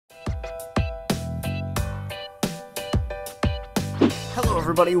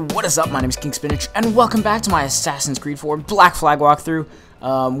everybody, what is up? My name is Kingspinach, and welcome back to my Assassin's Creed 4 Black Flag walkthrough.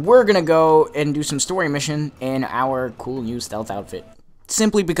 We're gonna go and do some story mission in our cool new stealth outfit.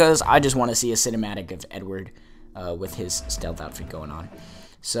 Simply because I just want to see a cinematic of Edward with his stealth outfit going on.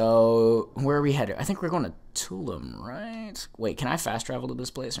 So, where are we headed? I think we're going to Tulum, right? Wait, can I fast travel to this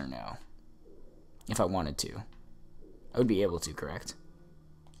place or no? If I wanted to. I would be able to, correct?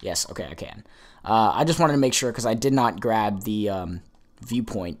 Yes, okay, I can. I just wanted to make sure because I did not grab the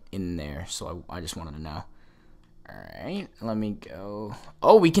viewpoint in there, so I just wanted to know. Alright, let me go.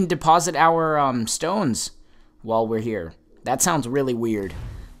 Oh, we can deposit our stones while we're here. That sounds really weird.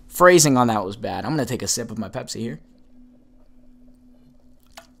 Phrasing on that was bad. I'm going to take a sip of my Pepsi here.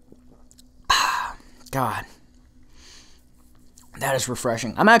 God. That is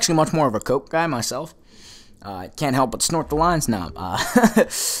refreshing. I'm actually much more of a Coke guy myself. Can't help but snort the lines now.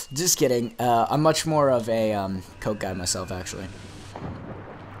 Just kidding. I'm much more of a Coke guy myself, actually.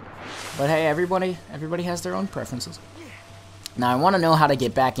 But hey, everybody has their own preferences. Now I want to know how to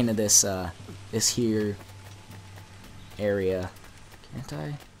get back into this this here area. Can't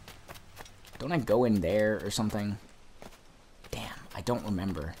I? Don't I go in there or something? Damn, I don't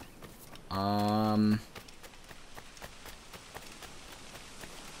remember. I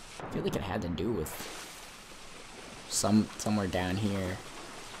feel like it had to do with somewhere down here.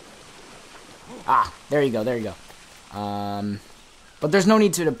 Ah, there you go, there you go. But there's no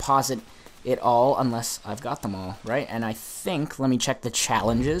need to deposit it all unless I've got them all, right? And I think, let me check the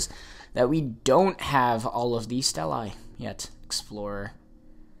challenges, that we don't have all of these Stellai yet. Explorer.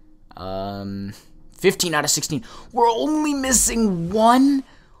 15 out of 16. We're only missing one?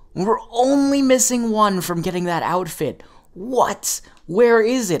 We're only missing one from getting that outfit. What? Where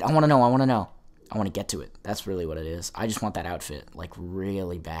is it? I want to know, I want to know. I want to get to it. That's really what it is. I just want that outfit, like,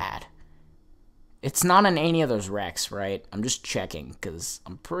 really bad. It's not in any of those wrecks, right? I'm just checking, because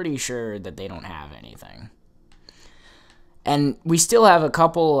I'm pretty sure that they don't have anything. And we still have a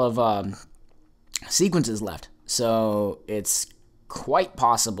couple of sequences left, so it's quite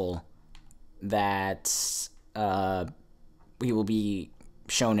possible that we will be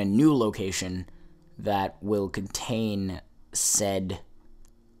shown a new location that will contain said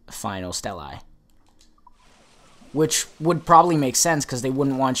final Stellai. Which would probably make sense because they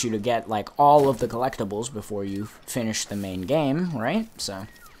wouldn't want you to get like all of the collectibles before you finish the main game, right? So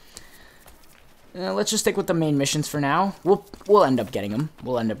let's just stick with the main missions for now. We'll end up getting them.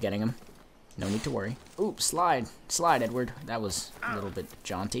 We'll end up getting them. No need to worry. Oops, slide, Edward. That was a little bit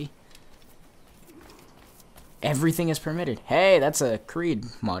jaunty. Everything is permitted. Hey, that's a Creed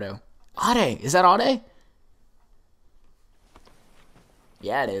motto. Ade, is that Ade?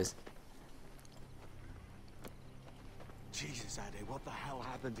 Yeah, it is. Jesus, Ade, what the hell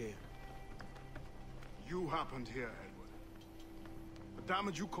happened here? You happened here, Edward. The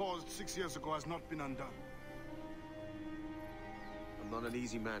damage you caused 6 years ago has not been undone. I'm not an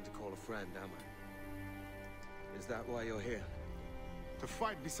easy man to call a friend, am I? Is that why you're here? To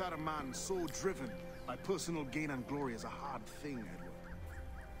fight beside a man so driven by personal gain and glory is a hard thing, Edward.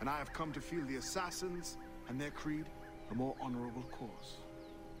 And I have come to feel the assassins and their creed a more honorable cause.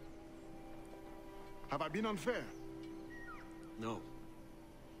 Have I been unfair? No.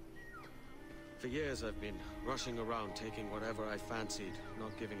 For years I've been rushing around taking whatever I fancied,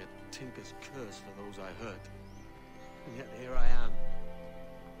 not giving a tinker's curse for those I hurt. And yet here I am,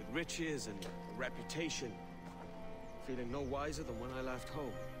 with riches and a reputation, feeling no wiser than when I left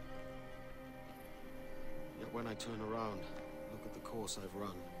home. Yet when I turn around, look at the course I've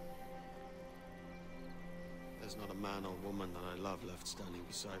run. There's not a man or woman that I love left standing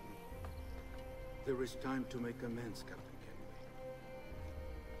beside me. There is time to make amends, Captain.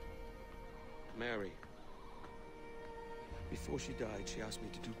 Mary. Before she died, she asked me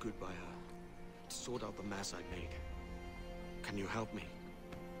to do good by her, to sort out the mess I made. Can you help me?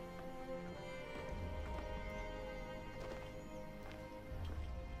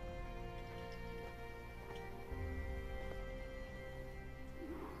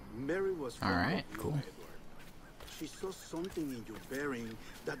 Mary was all right, cool. Edward. She saw something in your bearing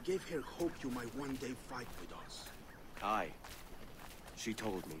that gave her hope you might one day fight with us. Aye. She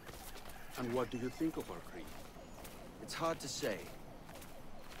told me. And what do you think of our creed? It's hard to say.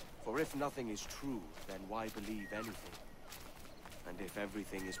 For if nothing is true, then why believe anything? And if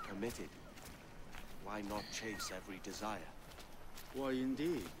everything is permitted, why not chase every desire? Why,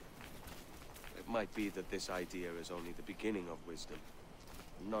 indeed. It might be that this idea is only the beginning of wisdom,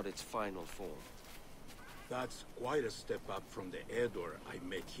 not its final form. That's quite a step up from the Edward I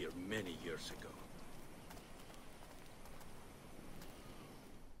met here many years ago.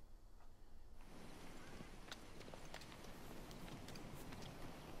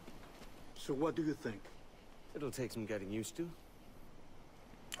 So what do you think? It'll take some getting used to.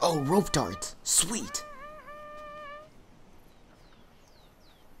 Oh, rope darts. Sweet.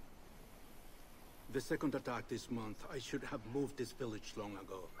 The second attack this month, I should have moved this village long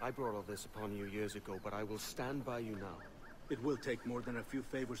ago. I brought all this upon you years ago, but I will stand by you now. It will take more than a few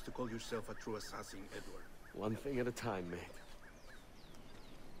favors to call yourself a true assassin, Edward. One thing at a time, mate.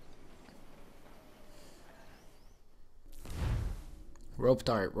 Rope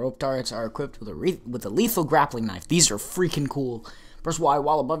dart. Rope darts are equipped with a lethal grappling knife. These are freaking cool. Press Y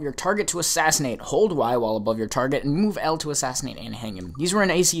while above your target to assassinate. Hold Y while above your target and move L to assassinate and hang him. These were in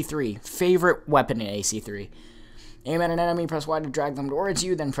AC3. Favorite weapon in AC3. Aim at an enemy, press Y to drag them towards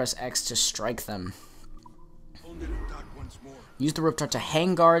you, then press X to strike them. Use the rope dart to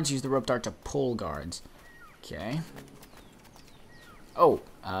hang guards, use the rope dart to pull guards. Okay. Oh,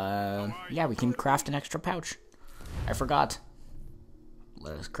 yeah, we can craft an extra pouch. I forgot.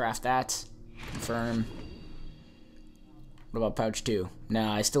 Let us craft that. Confirm. What about pouch 2?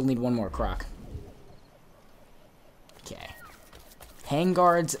 Nah, I still need one more croc. Okay. Hang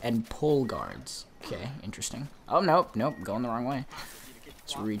guards and pull guards. Okay, interesting. Oh, nope, going the wrong way.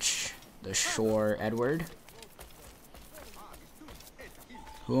 Let's reach the shore, Edward.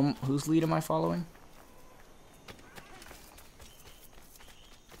 Whose lead am I following?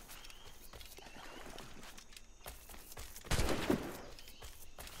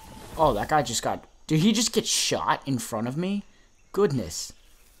 Oh, that guy just got... Did he just get shot in front of me? Goodness.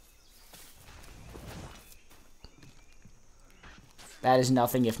 That is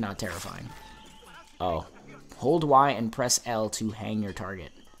nothing if not terrifying. Oh. Hold Y and press L to hang your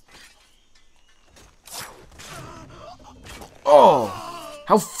target. Oh!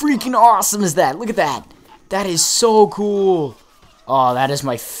 How freaking awesome is that? Look at that. That is so cool. Oh, that is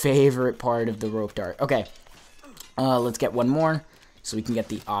my favorite part of the rope dart. Okay. Let's get one more so we can get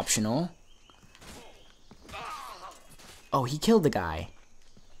the optional. Oh, he killed the guy.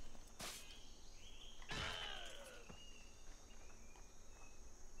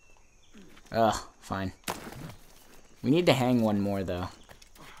 Ugh, fine. We need to hang one more, though.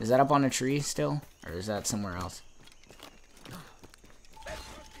 Is that up on a tree still? Or is that somewhere else?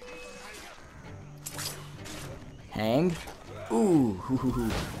 Hang. Ooh. Hoo, hoo,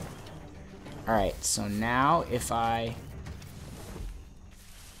 hoo. Alright, so now if I...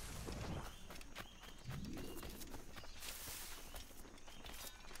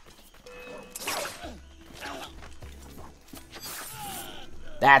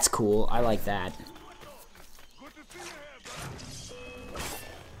 That's cool. I like that.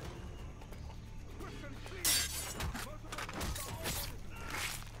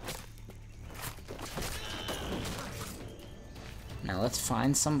 Now let's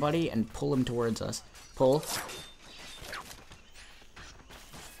find somebody and pull him towards us. Pull.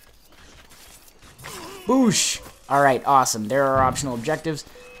 Boosh! Alright, awesome. There are optional objectives.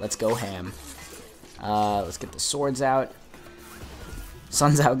 Let's go ham. Let's get the swords out.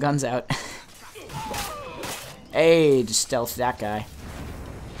 Sun's out, guns out. Hey, just stealth that guy.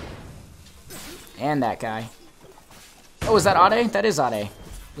 And that guy. Oh, is that Ade? That is Ade.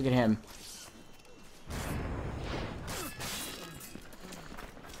 Look at him.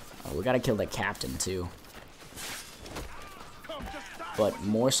 Oh, we gotta kill the captain, too. But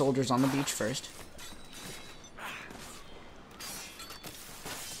more soldiers on the beach first.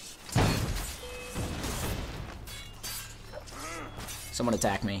 Someone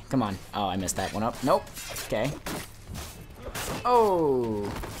attack me. Come on. Oh, I messed that one up. Nope. Okay.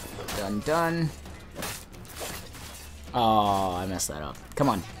 Oh. Done, done. Oh, I messed that up. Come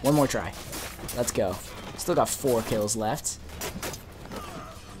on. One more try. Let's go. Still got 4 kills left.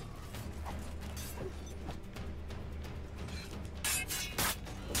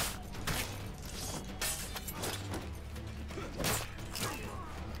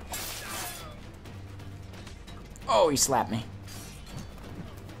 Oh, he slapped me.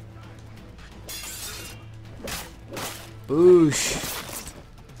 Boosh.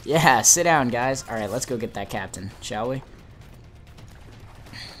 Yeah, sit down, guys. Alright, let's go get that captain, shall we?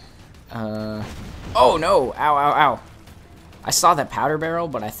 Oh, no. Ow, ow, ow. I saw that powder barrel,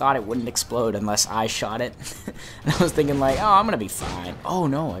 but I thought it wouldn't explode unless I shot it. And I was thinking, like, oh, I'm gonna be fine. Oh,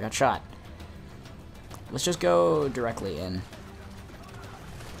 no, I got shot. Let's just go directly in.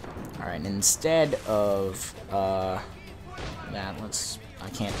 Alright, instead of, that, I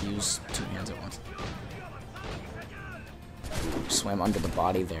can't use 2 hands at once. Swam under the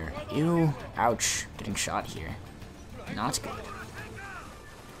body there. Ew. Ouch. Getting shot here. Not good.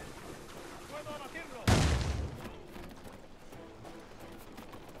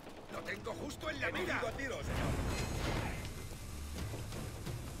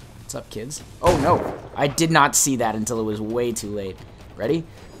 What's up, kids? Oh, no. I did not see that until it was way too late. Ready?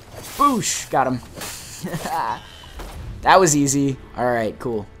 Boosh! Got him. That was easy. Alright,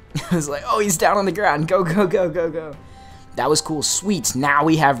 cool. I was like, oh, he's down on the ground. Go, go, go, go, go. That was cool. Sweet. Now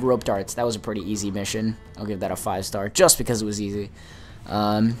we have rope darts. That was a pretty easy mission. I'll give that a 5-star just because it was easy.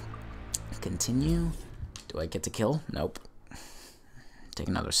 Continue. Do I get to kill? Nope. Take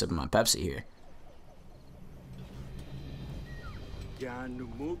another sip of my Pepsi here.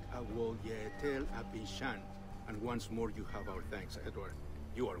 And once more, you have our thanks, Edward.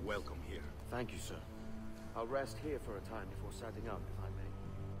 You are welcome here. Thank you, sir. I'll rest here for a time before setting out, if I may.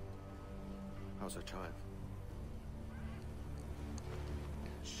 How's her child?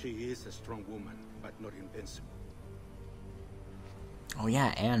 She is a strong woman, but not invincible. Oh yeah,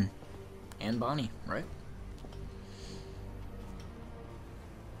 Anne Bonnie, right?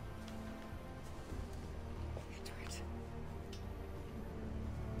 Edward.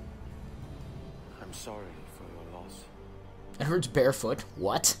 I'm sorry for your loss. Edward's barefoot.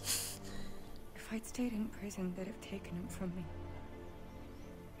 What? If I'd stayed in prison, they'd have taken him from me.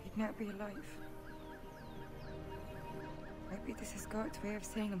 He'd never be alive. Maybe this is God's way of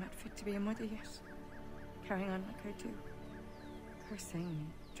saying I'm not fit to be a mother yet. Carrying on like I do. Cursing,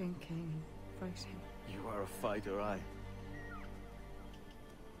 drinking, fighting. You are a fighter, aye.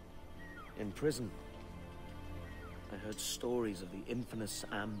 In prison, I heard stories of the infamous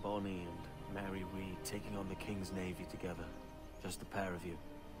Anne Bonny and Mary Read taking on the King's Navy together. Just the pair of you.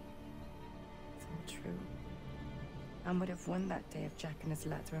 It's all true. Anne would have won that day if Jack and his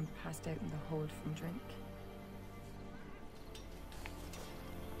lads weren't passed out in the hold from drink.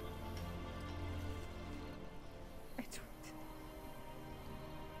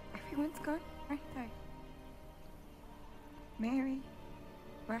 Everyone's gone, aren't they? Mary,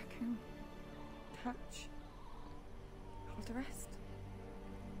 Raccoon, Touch, all the rest.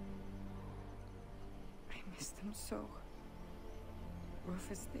 I miss them so.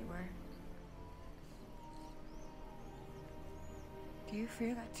 Rough as they were. Do you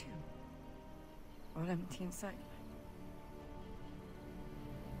feel that too? All empty inside?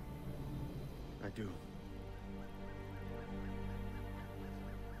 I do.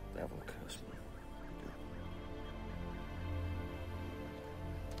 Devil curse me.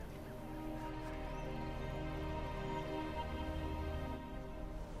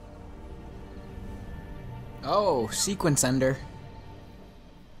 Oh, sequence ender.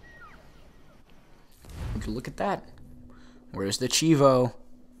 Would you look at that? Where's the Chivo?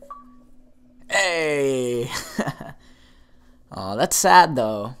 Hey! Oh, that's sad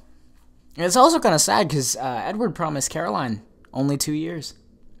though. And it's also kind of sad because Edward promised Caroline only 2 years.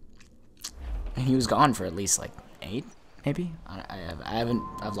 And he was gone for at least like 8, maybe?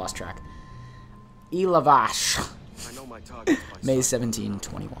 I've lost track. Elavash. I know my target. May 17,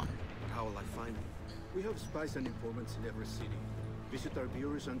 21. How will I find them? We have spies and informants in every city. Visit our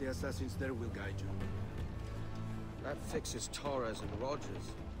bureaus and the assassins there will guide you. That fixes Torres and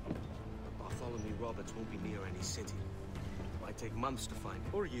Rogers. But Bartholomew Roberts won't be near any city. It might take months to find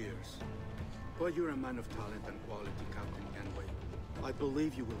him. Or years. But you're a man of talent and quality, Captain Kenway. I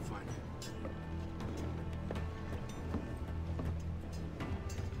believe you will find him.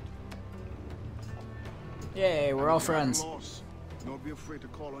 Yay, we're all friends. Don't be afraid to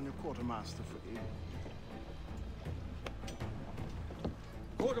call on your quartermaster for aid.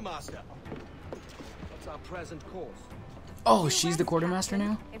 Quartermaster! What's our present course? Oh, she's the quartermaster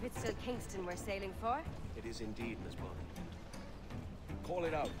now? If it's still Kingston we're sailing for. It is indeed, Miss Bonny. Call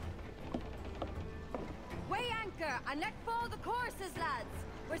it out. Weigh anchor and let fall the courses, lads.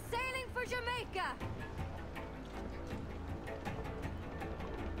 We're sailing for Jamaica.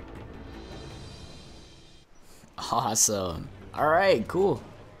 Awesome. Alright, cool.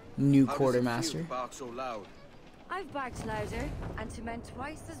 New How quartermaster. Does it feel to bark so loud? I've barked louder and to men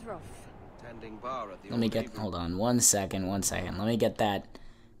twice as rough. Tending bar at the Let me old get, Navy. hold on, 1 second. Let me get that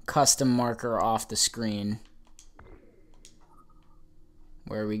custom marker off the screen.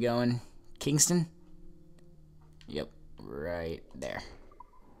 Where are we going? Kingston? Yep, right there.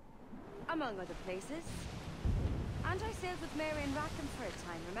 Among other places. And I sailed with Mary and Rackham for a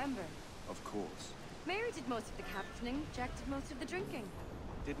time, remember? Of course. Mary did most of the captaining, Jack did most of the drinking.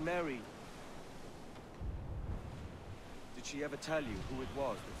 Did Mary... Did she ever tell you who it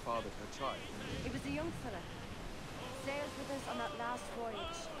was that fathered her child? It was a young fella. Sailed with us on that last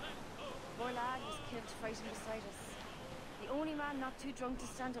voyage. Poor lad was killed fighting beside us. The only man not too drunk to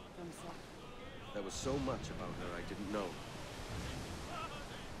stand up for himself. There was so much about her I didn't know.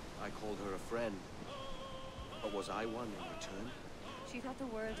 I called her a friend. But was I one in return? She thought the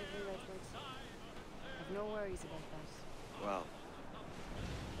world of you, Edward. I've no worries about that. Well,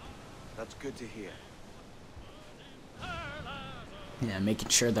 That's good to hear. Yeah, making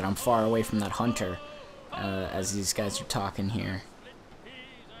sure that I'm far away from that hunter as these guys are talking here.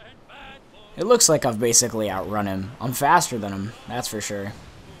 It looks like I've basically outrun him. I'm faster than him, that's for sure.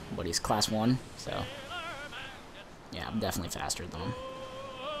 But he's class 1, so... yeah, I'm definitely faster than him.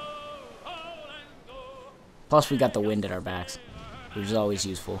 Plus, we got the wind at our backs, which is always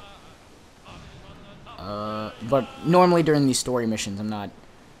useful. But normally during these story missions, I'm not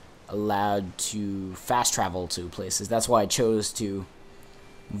allowed to fast travel to places. That's why I chose to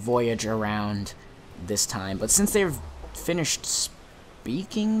voyage around this time. But since they've finished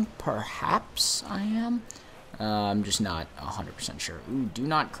speaking, perhaps I am. I'm just not 100% sure. Ooh, do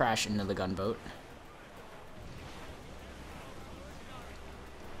not crash into the gunboat.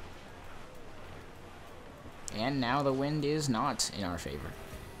 And now the wind is not in our favor.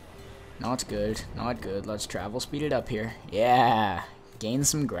 Not good, not good. Let's travel speed it up here. Yeah, gain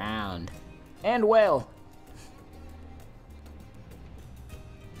some ground. And whale.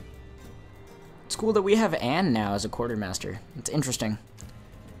 It's cool that we have Anne now as a quartermaster. It's interesting.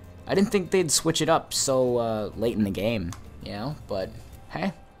 I didn't think they'd switch it up so late in the game, you know, but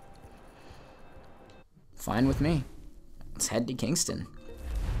hey. Fine with me. Let's head to Kingston.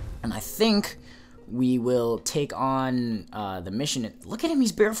 And I think we will take on the mission. Look at him,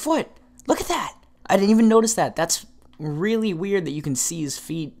 he's barefoot. Look at that. I didn't even notice that. That's really weird that you can see his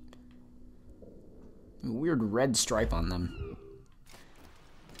feet. Weird red stripe on them.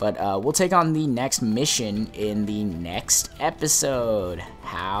 But we'll take on the next mission in the next episode.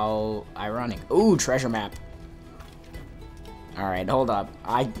 How ironic. Ooh, treasure map. Alright, hold up.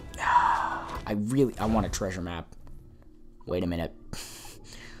 I want a treasure map. Wait a minute.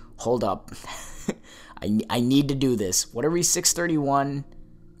 Hold up. I need to do this. What are we, 631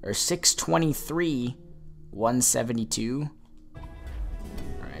 or 623, 172?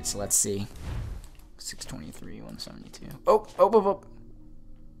 Alright, so let's see. 623, 172. Oh.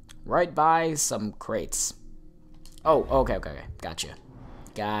 Right by some crates. Oh, okay. Gotcha.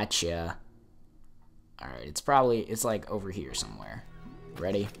 Alright, it's like over here somewhere.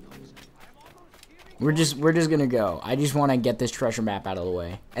 Ready? We're just gonna go. I just want to get this treasure map out of the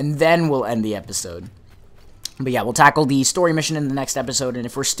way. And then we'll end the episode. But yeah, we'll tackle the story mission in the next episode. And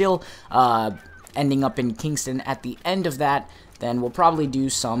if we're still ending up in Kingston at the end of that, then we'll probably do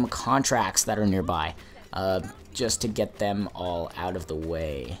some contracts that are nearby. Just to get them all out of the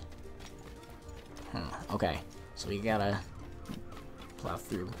way. Okay, so we gotta plow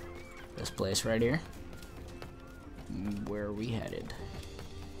through this place right here. Where are we headed?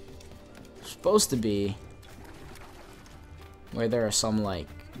 Supposed to be where there are some, like,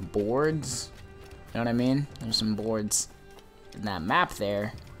 boards. You know what I mean? There's some boards in that map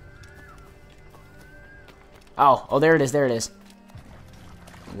there. Oh, there it is.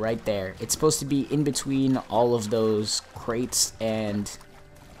 Right there. It's supposed to be in between all of those crates and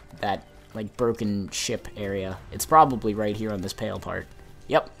that, like, broken ship area. It's probably right here on this pale part.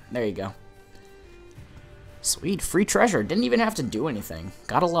 Yep, there you go. Sweet, free treasure. Didn't even have to do anything.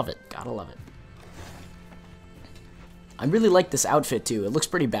 Gotta love it. I really like this outfit, too. It looks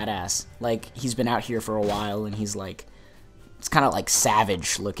pretty badass. Like, he's been out here for a while, and he's, like... it's kind of, like,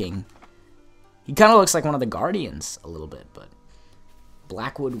 savage looking. He kind of looks like one of the Guardians a little bit, but...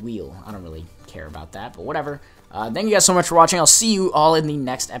 Blackwood Wheel. I don't really care about that, but whatever. Thank you guys so much for watching. I'll see you all in the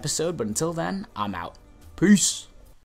next episode, but until then, I'm out. Peace!